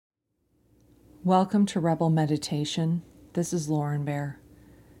Welcome to Rebel Meditation. This is Lauren Bear.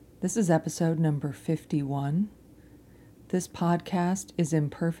 This is episode number 51. This podcast is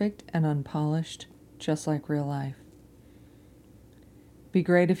imperfect and unpolished, just like real life. Be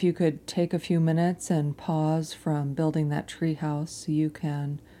great if you could take a few minutes and pause from building that treehouse so you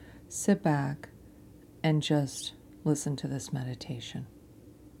can sit back and just listen to this meditation.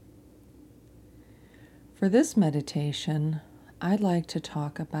 For this meditation, I'd like to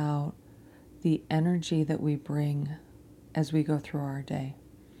talk about the energy that we bring as we go through our day.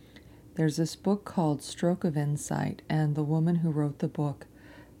 There's this book called Stroke of Insight, and the woman who wrote the book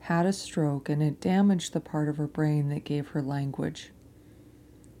had a stroke and it damaged the part of her brain that gave her language.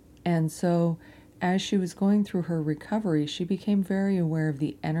 And so as she was going through her recovery, she became very aware of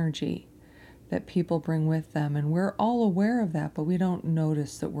the energy that people bring with them. And we're all aware of that, but we don't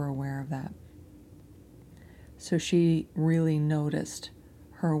notice that we're aware of that. So she really noticed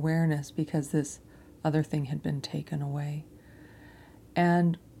her awareness because this other thing had been taken away.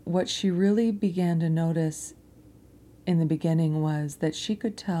 And what she really began to notice in the beginning was that she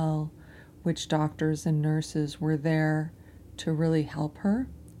could tell which doctors and nurses were there to really help her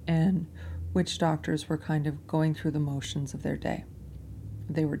and which doctors were kind of going through the motions of their day.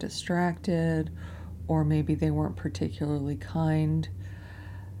 They were distracted, or maybe they weren't particularly kind.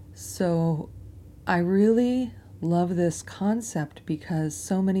 So I really love this concept because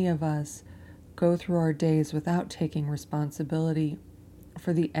so many of us go through our days without taking responsibility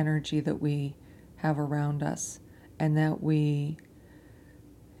for the energy that we have around us and that we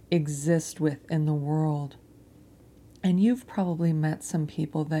exist with in the world. And you've probably met some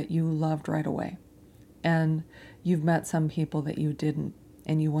people that you loved right away, and you've met some people that you didn't,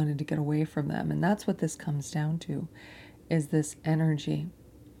 and you wanted to get away from them. And that's what this comes down to, is this energy.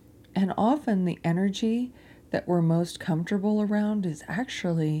 And often the energy that we're most comfortable around is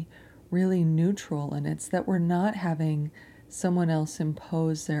actually really neutral, and it's that we're not having someone else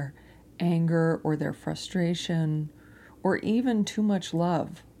impose their anger or their frustration or even too much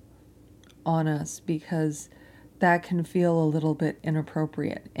love on us, because that can feel a little bit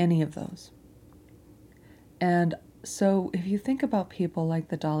inappropriate, any of those. And so if you think about people like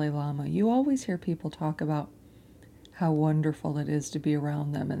the Dalai Lama, you always hear people talk about how wonderful it is to be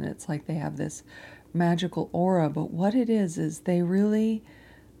around them, and it's like they have this magical aura. But what it is they really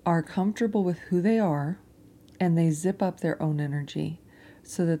are comfortable with who they are, and they zip up their own energy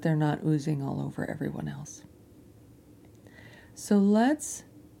so that they're not oozing all over everyone else. So let's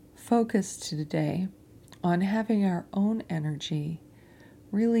focus today on having our own energy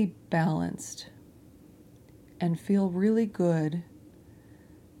really balanced and feel really good,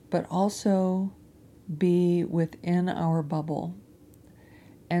 but also be within our bubble.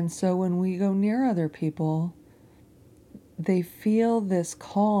 And so when we go near other people, they feel this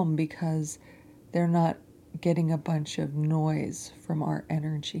calm because they're not getting a bunch of noise from our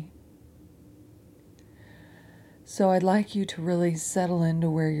energy. So I'd like you to really settle into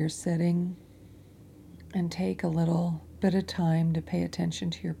where you're sitting and take a little bit of time to pay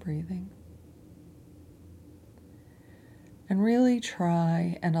attention to your breathing. And really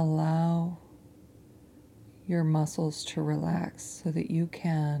try and allow your muscles to relax so that you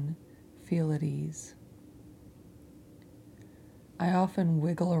can feel at ease. I often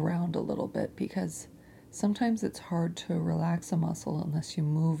wiggle around a little bit because sometimes it's hard to relax a muscle unless you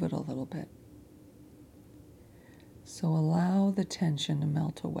move it a little bit. So allow the tension to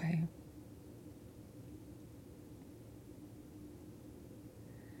melt away.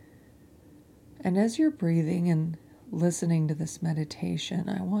 And as you're breathing and listening to this meditation,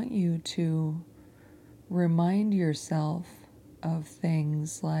 I want you to remind yourself of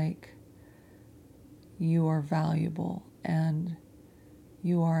things like you are valuable and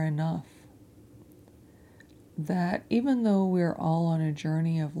you are enough. That even though we're all on a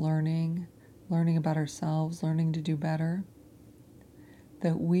journey of learning about ourselves, learning to do better,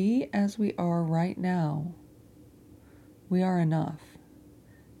 that we, as we are right now, we are enough.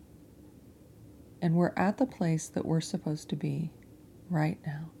 And we're at the place that we're supposed to be right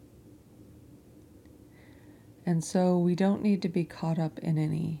now. And so we don't need to be caught up in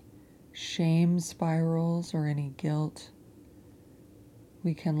any shame spirals or any guilt.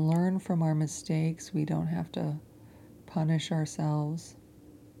 We can learn from our mistakes. We don't have to punish ourselves.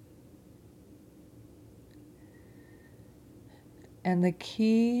 And the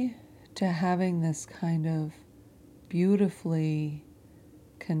key to having this kind of beautifully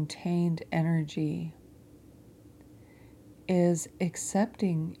contained energy is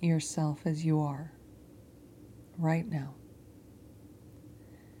accepting yourself as you are right now,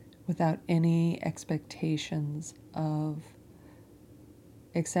 without any expectations of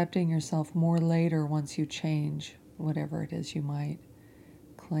accepting yourself more later once you change whatever it is you might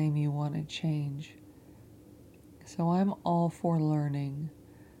claim you want to change. So I'm all for learning,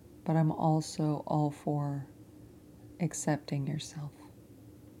 but I'm also all for accepting yourself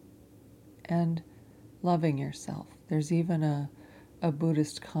and loving yourself. There's even a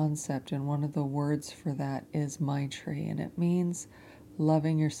Buddhist concept, and one of the words for that is Maitri, and it means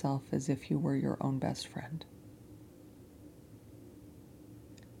loving yourself as if you were your own best friend.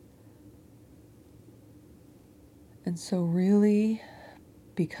 And so really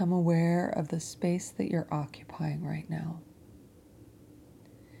become aware of the space that you're occupying right now,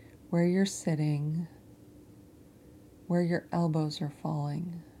 where you're sitting, where your elbows are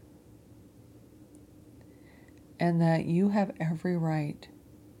falling, and that you have every right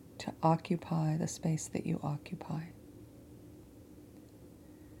to occupy the space that you occupy.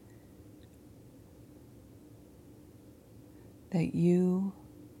 That you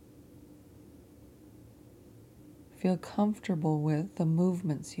feel comfortable with the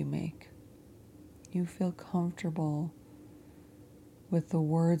movements you make. You feel comfortable with the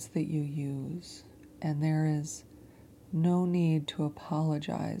words that you use, and there is no need to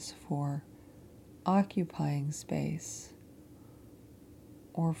apologize for occupying space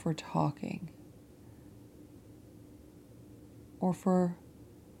or for talking or for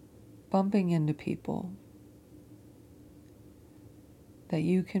bumping into people. That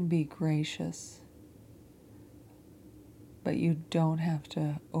you can be gracious, but you don't have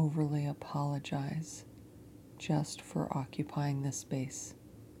to overly apologize just for occupying the space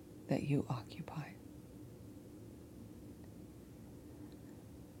that you occupy.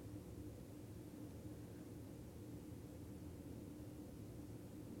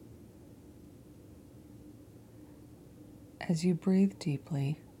 As you breathe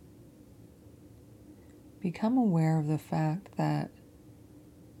deeply, become aware of the fact that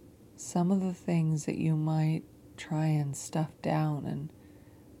some of the things that you might try and stuff down and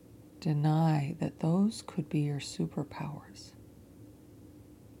deny, that those could be your superpowers.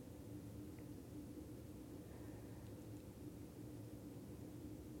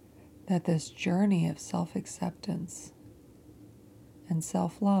 That this journey of self-acceptance and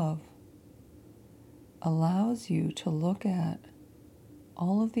self-love allows you to look at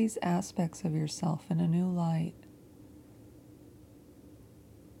all of these aspects of yourself in a new light.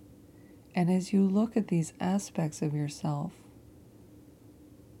 And as you look at these aspects of yourself,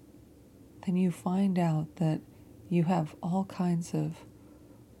 then you find out that you have all kinds of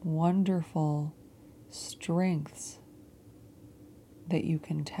wonderful strengths that you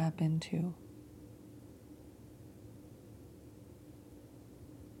can tap into.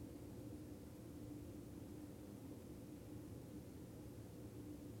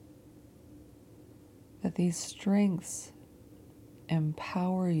 That these strengths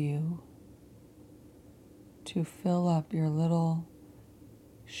empower you to fill up your little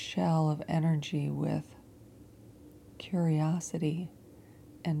shell of energy with curiosity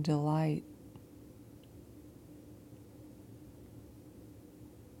and delight.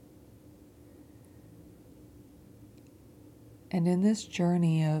 And in this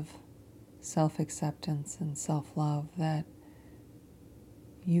journey of self-acceptance and self-love, that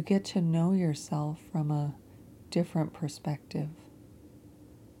you get to know yourself from a different perspective,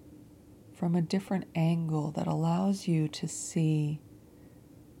 from a different angle that allows you to see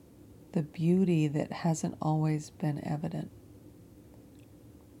the beauty that hasn't always been evident.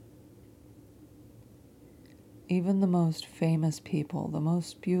 Even the most famous people, the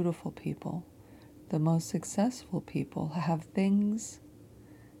most beautiful people, the most successful people have things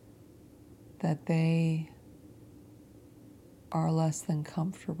that they are less than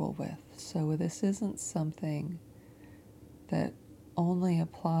comfortable with. So this isn't something that only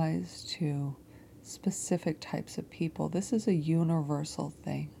applies to specific types of people. This is a universal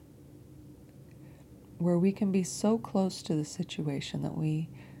thing where we can be so close to the situation that we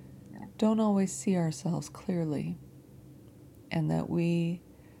don't always see ourselves clearly, and that we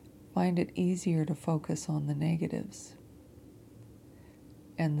find it easier to focus on the negatives.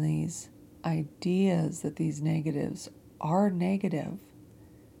 And these ideas that these negatives are negative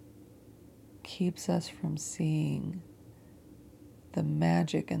keeps us from seeing the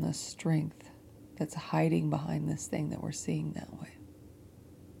magic and the strength that's hiding behind this thing that we're seeing that way.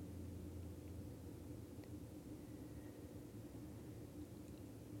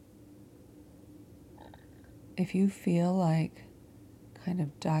 If you feel like kind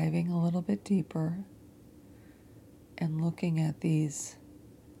of diving a little bit deeper and looking at these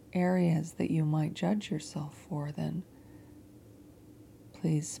areas that you might judge yourself for, then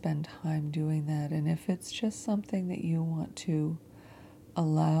please spend time doing that. And if it's just something that you want to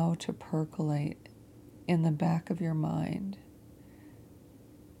allow to percolate in the back of your mind,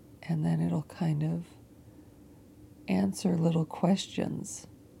 and then it'll kind of answer little questions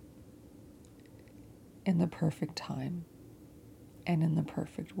in the perfect time and in the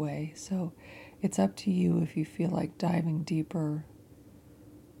perfect way. So it's up to you if you feel like diving deeper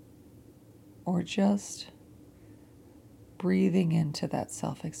or just breathing into that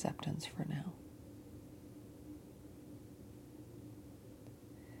self-acceptance for now.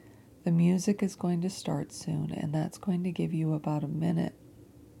 The music is going to start soon, and that's going to give you about a minute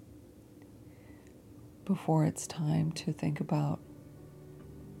before it's time to think about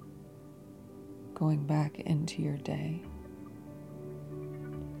going back into your day.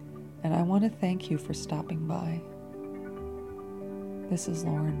 And I want to thank you for stopping by. This is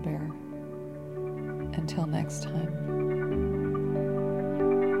Lauren Bear. Until next time.